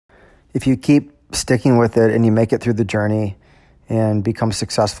if you keep sticking with it and you make it through the journey and become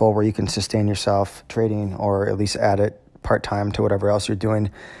successful where you can sustain yourself trading or at least add it part-time to whatever else you're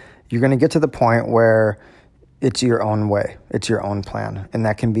doing, you're going to get to the point where it's your own way. It's your own plan. And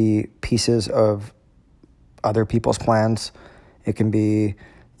that can be pieces of other people's plans. It can be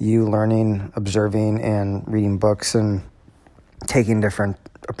you learning, observing, and reading books and taking different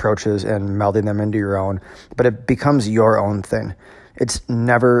approaches and melding them into your own. But it becomes your own thing. It's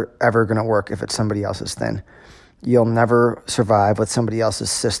never, ever going to work if it's somebody else's thing. You'll never survive with somebody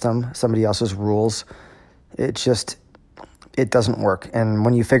else's system, somebody else's rules. It doesn't work. And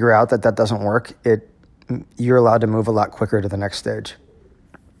when you figure out that doesn't work, you're allowed to move a lot quicker to the next stage.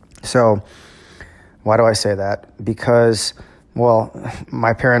 So why do I say that? Because, well,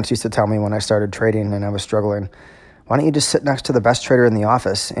 my parents used to tell me when I started trading and I was struggling, why don't you just sit next to the best trader in the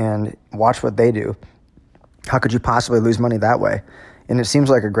office and watch what they do? How could you possibly lose money that way? And it seems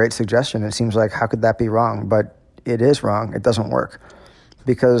like a great suggestion. It seems like, how could that be wrong? But it is wrong. It doesn't work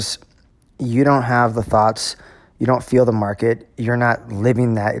because you don't have the thoughts. You don't feel the market. You're not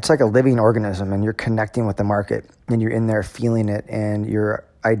living that. It's like a living organism, and you're connecting with the market, and you're in there feeling it, and your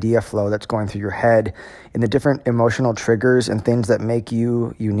idea flow that's going through your head and the different emotional triggers and things that make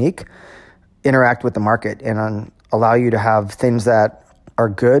you unique interact with the market and allow you to have things that are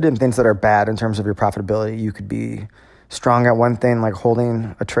good and things that are bad in terms of your profitability. You could be strong at one thing, like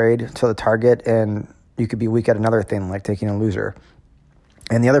holding a trade to the target, and you could be weak at another thing, like taking a loser.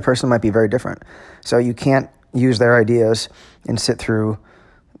 And the other person might be very different. So you can't use their ideas and sit through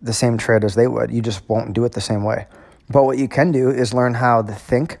the same trade as they would. You just won't do it the same way. But what you can do is learn how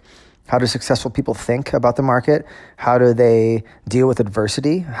do successful people think about the market? How do they deal with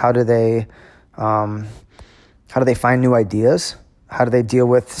adversity? How do they find new ideas? How do they deal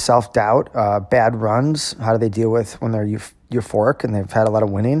with self-doubt, bad runs? How do they deal with when they're euphoric and they've had a lot of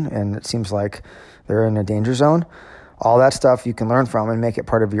winning and it seems like they're in a danger zone? All that stuff you can learn from and make it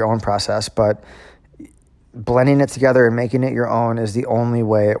part of your own process, but blending it together and making it your own is the only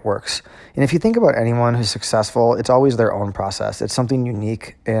way it works. And if you think about anyone who's successful, it's always their own process. It's something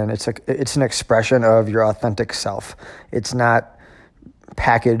unique, and it's an expression of your authentic self. It's not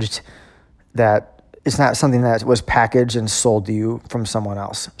packaged it's not something that was packaged and sold to you from someone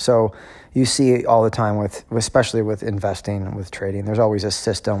else. So you see all the time especially with investing, with trading, there's always a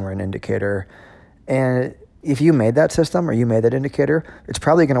system or an indicator. And if you made that system or you made that indicator, it's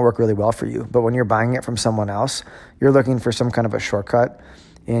probably going to work really well for you. But when you're buying it from someone else, you're looking for some kind of a shortcut,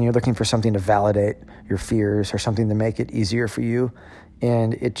 and you're looking for something to validate your fears or something to make it easier for you.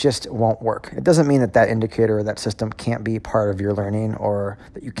 And it just won't work. It doesn't mean that indicator or that system can't be part of your learning or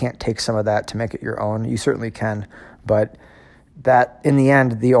that you can't take some of that to make it your own. You certainly can. But that, in the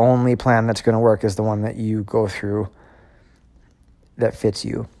end, the only plan that's going to work is the one that you go through that fits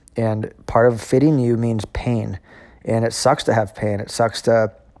you. And part of fitting you means pain. And it sucks to have pain. It sucks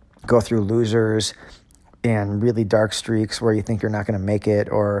to go through losers and really dark streaks where you think you're not going to make it,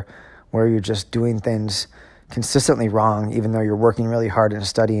 or where you're just doing things consistently wrong, even though you're working really hard and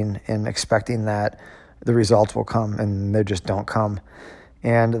studying and expecting that the results will come, and they just don't come.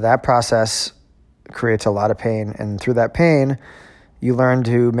 And that process creates a lot of pain. And through that pain, you learn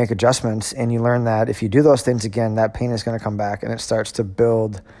to make adjustments, and you learn that if you do those things again, that pain is going to come back, and it starts to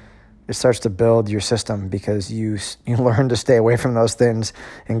build your system, because you learn to stay away from those things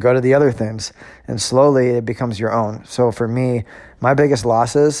and go to the other things, and slowly it becomes your own. So for me, my biggest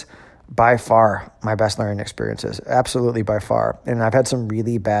losses, by far, my best learning experiences, absolutely by far. And I've had some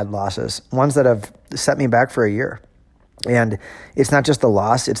really bad losses, ones that have set me back for a year. And it's not just the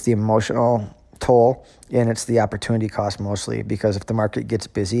loss, it's the emotional toll, and it's the opportunity cost mostly, because if the market gets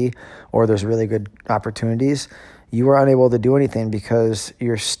busy or there's really good opportunities, you are unable to do anything because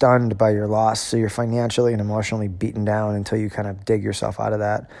you're stunned by your loss. So you're financially and emotionally beaten down until you kind of dig yourself out of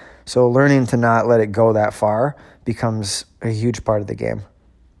that. So learning to not let it go that far becomes a huge part of the game.